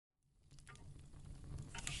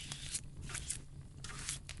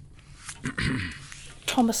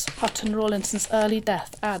Thomas Hutton Rawlinson's early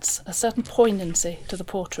death adds a certain poignancy to the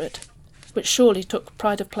portrait, which surely took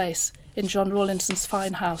pride of place in John Rawlinson's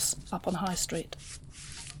fine house up on High Street.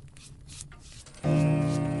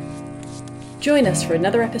 Join us for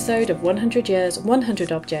another episode of 100 Years,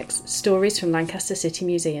 100 Objects, Stories from Lancaster City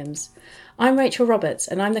Museums. I'm Rachel Roberts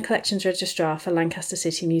and I'm the Collections Registrar for Lancaster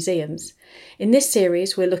City Museums. In this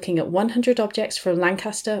series we're looking at 100 objects from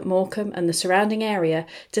Lancaster, Morecambe and the surrounding area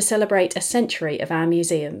to celebrate a century of our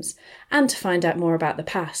museums and to find out more about the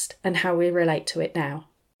past and how we relate to it now.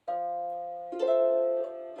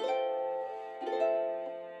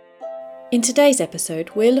 In today's episode,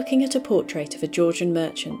 we're looking at a portrait of a Georgian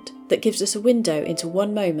merchant that gives us a window into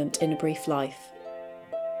one moment in a brief life.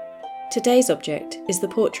 Today's object is the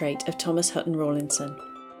portrait of Thomas Hutton Rawlinson.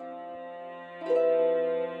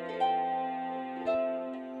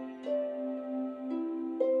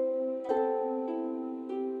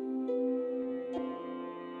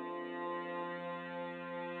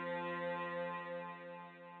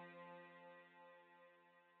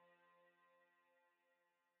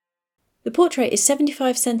 The portrait is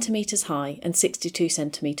 75 centimetres high and 62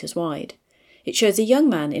 centimetres wide. It shows a young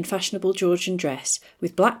man in fashionable Georgian dress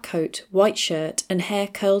with black coat, white shirt and hair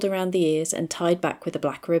curled around the ears and tied back with a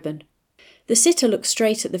black ribbon. The sitter looks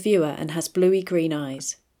straight at the viewer and has bluey green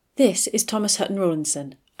eyes. This is Thomas Hutton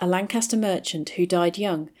Rawlinson, a Lancaster merchant who died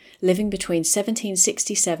young, living between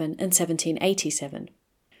 1767 and 1787.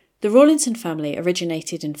 The Rawlinson family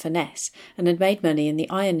originated in Furness and had made money in the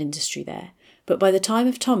iron industry there, but by the time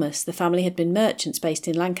of Thomas, the family had been merchants based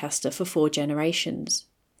in Lancaster for 4 generations.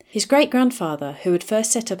 His great-grandfather, who had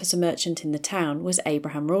first set up as a merchant in the town, was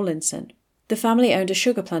Abraham Rawlinson. The family owned a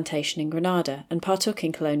sugar plantation in Granada and partook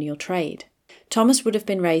in colonial trade. Thomas would have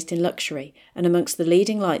been raised in luxury and amongst the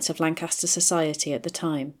leading lights of Lancaster society at the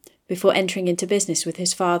time, before entering into business with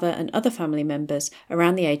his father and other family members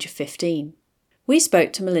around the age of 15. We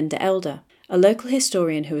spoke to Melinda Elder, a local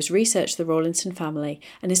historian who has researched the Rawlinson family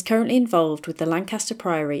and is currently involved with the Lancaster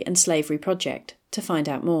Priory and Slavery Project, to find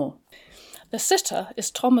out more. The sitter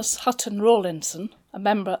is Thomas Hutton Rawlinson, a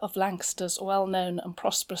member of Lancaster's well-known and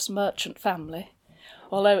prosperous merchant family,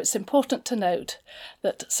 although it's important to note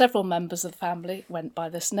that several members of the family went by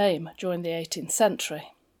this name during the 18th century.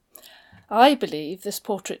 I believe this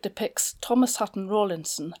portrait depicts Thomas Hutton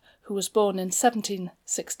Rawlinson, who was born in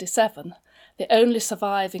 1767, the only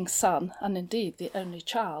surviving son, and indeed the only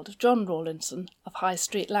child, of John Rawlinson of High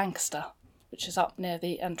Street, Lancaster, which is up near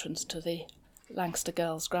the entrance to the Lancaster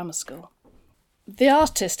Girls' Grammar School. The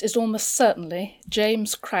artist is almost certainly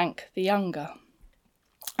James Crank the Younger,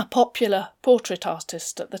 a popular portrait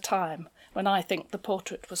artist at the time when I think the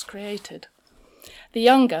portrait was created. The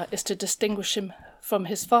Younger is to distinguish him from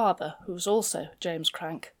his father, who was also James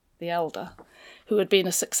Crank the Elder, who had been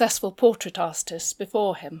a successful portrait artist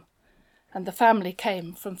before him, and the family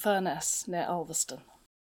came from Furness near Ulverston.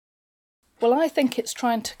 Well, I think it's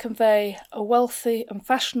trying to convey a wealthy and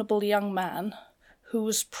fashionable young man who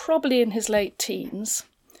was probably in his late teens,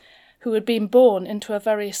 who had been born into a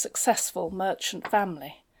very successful merchant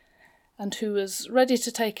family, and who was ready to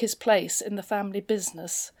take his place in the family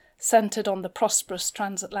business centred on the prosperous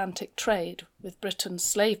transatlantic trade with Britain's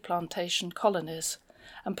slave plantation colonies,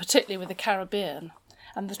 and particularly with the Caribbean,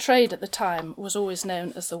 and the trade at the time was always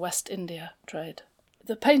known as the West India trade.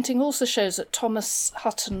 The painting also shows that Thomas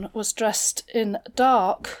Hutton was dressed in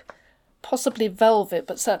dark, possibly velvet,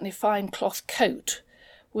 but certainly fine cloth coat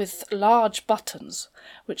with large buttons,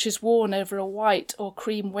 which is worn over a white or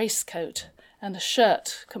cream waistcoat, and a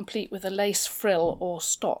shirt complete with a lace frill or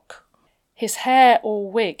stock. His hair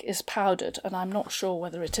or wig is powdered, and I'm not sure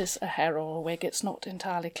whether it is a hair or a wig, it's not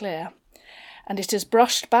entirely clear, and it is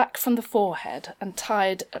brushed back from the forehead and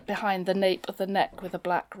tied behind the nape of the neck with a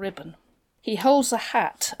black ribbon. He holds a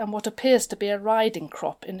hat and what appears to be a riding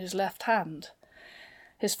crop in his left hand.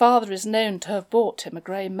 His father is known to have bought him a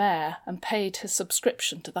grey mare and paid his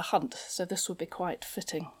subscription to the hunt, so this would be quite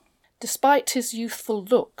fitting. Despite his youthful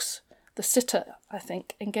looks, the sitter, I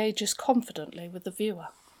think, engages confidently with the viewer.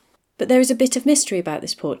 But there is a bit of mystery about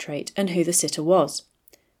this portrait and who the sitter was.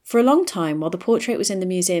 For a long time, while the portrait was in the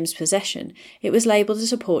museum's possession, it was labelled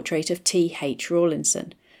as a portrait of T.H.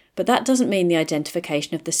 Rawlinson, but that doesn't mean the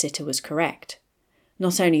identification of the sitter was correct.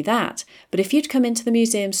 Not only that, but if you'd come into the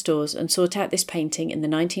museum stores and sought out this painting in the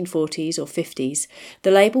 1940s or 50s, the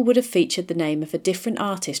label would have featured the name of a different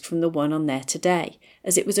artist from the one on there today,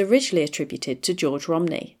 as it was originally attributed to George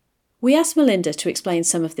Romney. We asked Melinda to explain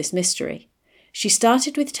some of this mystery. She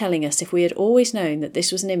started with telling us if we had always known that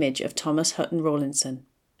this was an image of Thomas Hutton Rawlinson.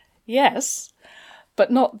 Yes, but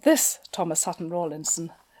not this Thomas Hutton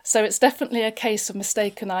Rawlinson, so it's definitely a case of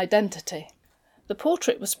mistaken identity. The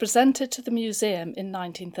portrait was presented to the museum in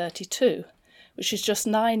 1932, which is just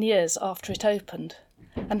 9 years after it opened,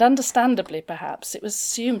 and understandably perhaps it was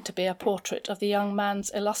assumed to be a portrait of the young man's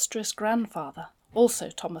illustrious grandfather, also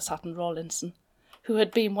Thomas Hutton Rawlinson, who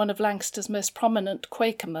had been one of Lancaster's most prominent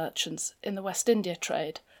Quaker merchants in the West India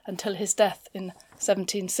trade until his death in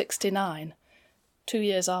 1769, 2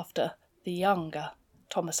 years after the younger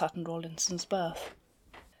Thomas Hutton Rawlinson's birth.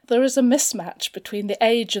 There is a mismatch between the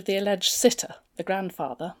age of the alleged sitter, the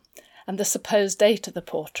grandfather, and the supposed date of the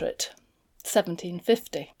portrait,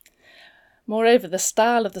 1750. Moreover, the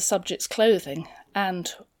style of the subject's clothing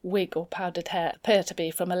and wig or powdered hair appear to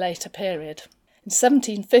be from a later period. In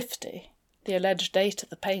 1750, the alleged date of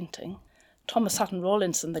the painting, Thomas Hutton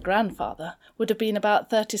Rawlinson, the grandfather, would have been about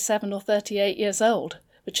 37 or 38 years old,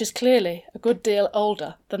 which is clearly a good deal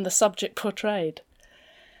older than the subject portrayed.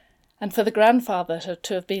 And for the grandfather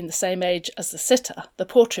to have been the same age as the sitter, the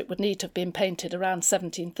portrait would need to have been painted around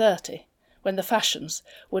 1730, when the fashions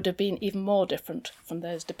would have been even more different from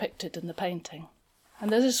those depicted in the painting. And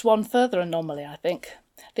there is one further anomaly, I think.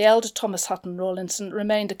 The elder Thomas Hutton Rawlinson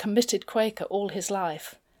remained a committed Quaker all his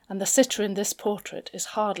life, and the sitter in this portrait is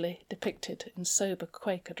hardly depicted in sober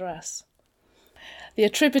Quaker dress. The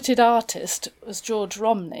attributed artist was George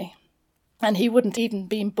Romney, and he wouldn't even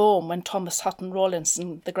been born when Thomas Hutton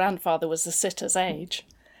Rawlinson, the grandfather, was the sitter's age.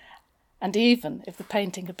 And even if the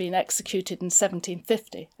painting had been executed in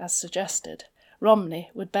 1750, as suggested, Romney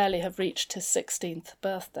would barely have reached his 16th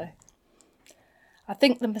birthday. I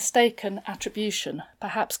think the mistaken attribution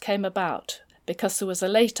perhaps came about because there was a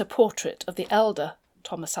later portrait of the elder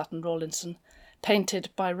Thomas Hutton Rawlinson, painted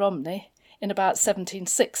by Romney in about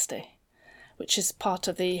 1760, which is part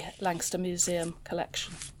of the Lancaster Museum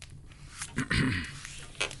collection.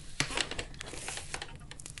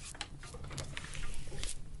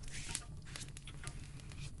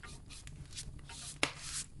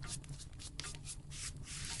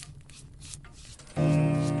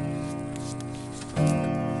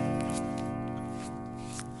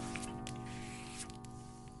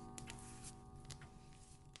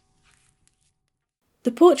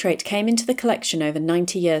 The portrait came into the collection over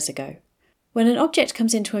 90 years ago. When an object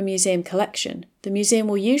comes into a museum collection, the museum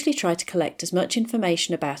will usually try to collect as much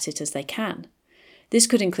information about it as they can. This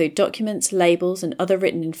could include documents, labels and other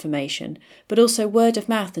written information, but also word of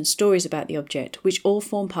mouth and stories about the object, which all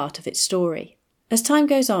form part of its story. As time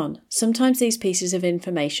goes on, sometimes these pieces of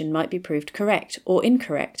information might be proved correct or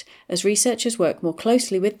incorrect as researchers work more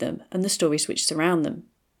closely with them and the stories which surround them.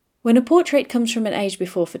 When a portrait comes from an age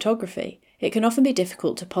before photography, it can often be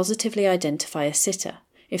difficult to positively identify a sitter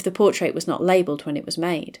if the portrait was not labelled when it was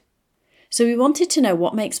made. So we wanted to know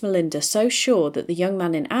what makes Melinda so sure that the young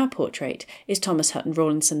man in our portrait is Thomas Hutton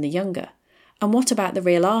Rawlinson the younger, and what about the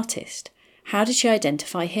real artist? How did she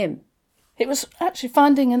identify him? It was actually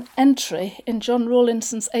finding an entry in John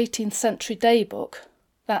Rawlinson's 18th century day book,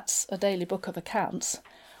 that's a daily book of accounts,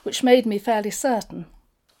 which made me fairly certain.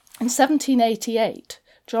 In 1788,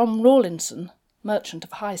 John Rawlinson, merchant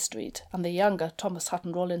of High Street and the younger Thomas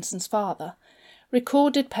Hutton Rawlinson's father,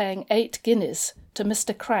 recorded paying 8 guineas to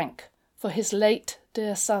Mr. Crank for his late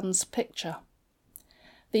dear son's picture.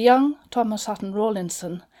 The young Thomas Hutton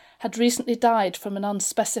Rawlinson had recently died from an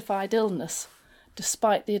unspecified illness,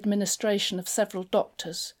 despite the administration of several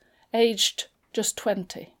doctors, aged just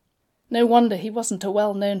 20. No wonder he wasn't a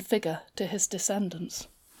well-known figure to his descendants.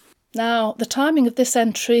 Now, the timing of this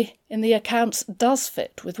entry in the accounts does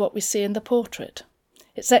fit with what we see in the portrait.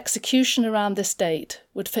 Its execution around this date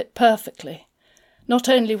would fit perfectly, not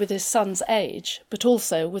only with his son's age, but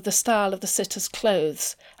also with the style of the sitter's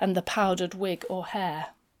clothes and the powdered wig or hair.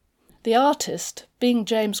 The artist, being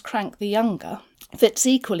James Crank the younger, fits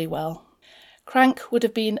equally well. Crank would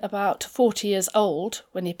have been about 40 years old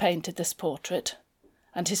when he painted this portrait,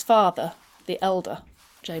 and his father, the elder,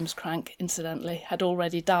 James Crank, incidentally, had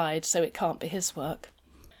already died, so it can't be his work.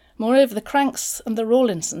 Moreover, the Cranks and the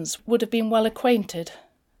Rawlinsons would have been well acquainted.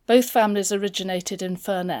 Both families originated in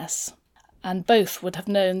Furness, and both would have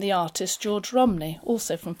known the artist George Romney,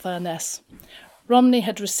 also from Furness. Romney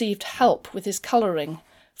had received help with his colouring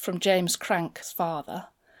from James Crank's father,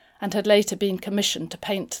 and had later been commissioned to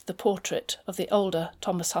paint the portrait of the older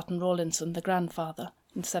Thomas Hutton Rawlinson, the grandfather,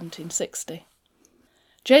 in 1760.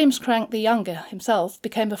 James Crank the younger himself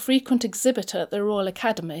became a frequent exhibitor at the Royal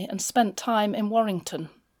Academy and spent time in Warrington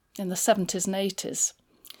in the 70s and 80s,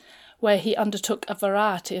 where he undertook a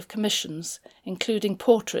variety of commissions, including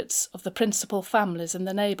portraits of the principal families in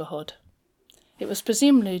the neighbourhood. It was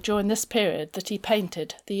presumably during this period that he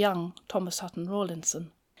painted the young Thomas Hutton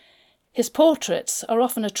Rawlinson. His portraits are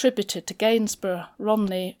often attributed to Gainsborough,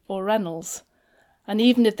 Romney or Reynolds, and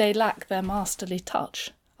even if they lack their masterly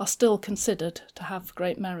touch, are still considered to have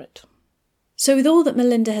great merit. So with all that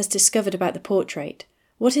Melinda has discovered about the portrait,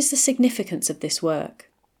 what is the significance of this work?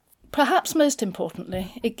 Perhaps most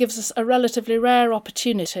importantly, it gives us a relatively rare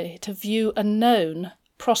opportunity to view a known,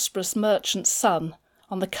 prosperous merchant's son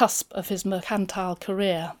on the cusp of his mercantile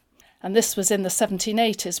career, and this was in the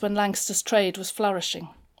 1780s when Lancaster's trade was flourishing.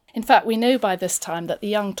 In fact, we know by this time that the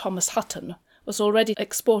young Thomas Hutton was already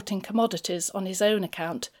exporting commodities on his own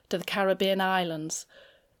account to the Caribbean islands,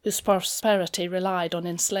 whose prosperity relied on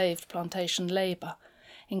enslaved plantation labour,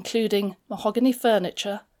 including mahogany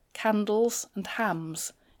furniture, candles and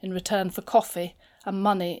hams, in return for coffee and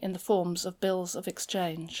money in the forms of bills of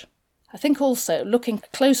exchange. I think also, looking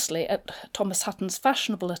closely at Thomas Hutton's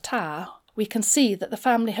fashionable attire, we can see that the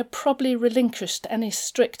family had probably relinquished any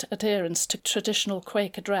strict adherence to traditional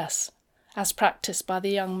Quaker dress, as practised by the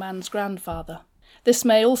young man's grandfather. This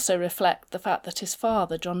may also reflect the fact that his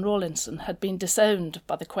father, John Rawlinson, had been disowned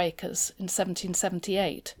by the Quakers in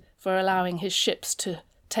 1778 for allowing his ships to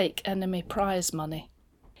take enemy prize money.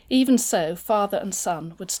 Even so, father and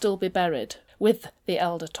son would still be buried, with the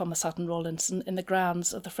elder Thomas Hutton Rawlinson, in the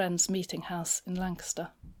grounds of the Friends' Meeting House in Lancaster.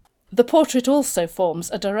 The portrait also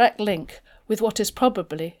forms a direct link with what is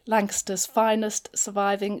probably Lancaster's finest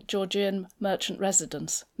surviving Georgian merchant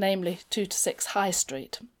residence, namely 2-6 High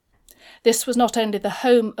Street. This was not only the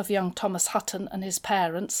home of young Thomas Hutton and his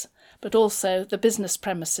parents, but also the business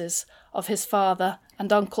premises of his father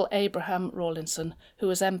and Uncle Abraham Rawlinson, who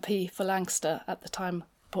was MP for Lancaster at the time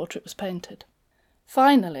the portrait was painted.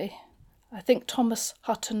 Finally, I think Thomas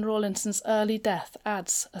Hutton Rawlinson's early death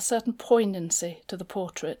adds a certain poignancy to the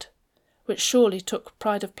portrait, which surely took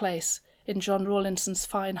pride of place in John Rawlinson's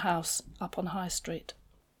fine house up on High Street.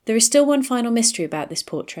 There is still one final mystery about this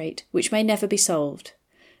portrait, which may never be solved.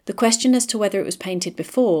 The question as to whether it was painted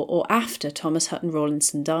before or after Thomas Hutton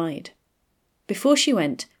Rawlinson died. Before she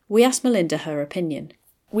went, we asked Melinda her opinion.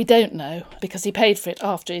 We don't know, because he paid for it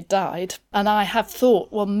after he died, and I have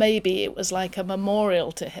thought, well, maybe it was like a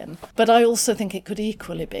memorial to him. But I also think it could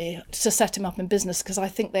equally be to set him up in business, because I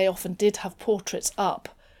think they often did have portraits up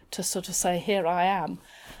to sort of say, here I am,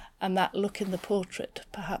 and that look in the portrait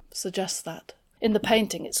perhaps suggests that. In the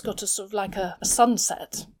painting, it's got a sort of like a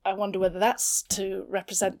sunset. I wonder whether that's to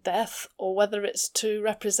represent death or whether it's to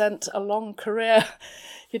represent a long career,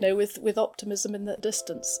 with optimism in the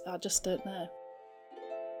distance. I just don't know.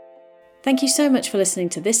 Thank you so much for listening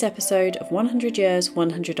to this episode of 100 Years,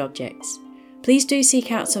 100 Objects. Please do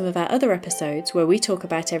seek out some of our other episodes where we talk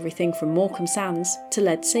about everything from Morecambe Sands to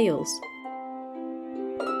lead seals.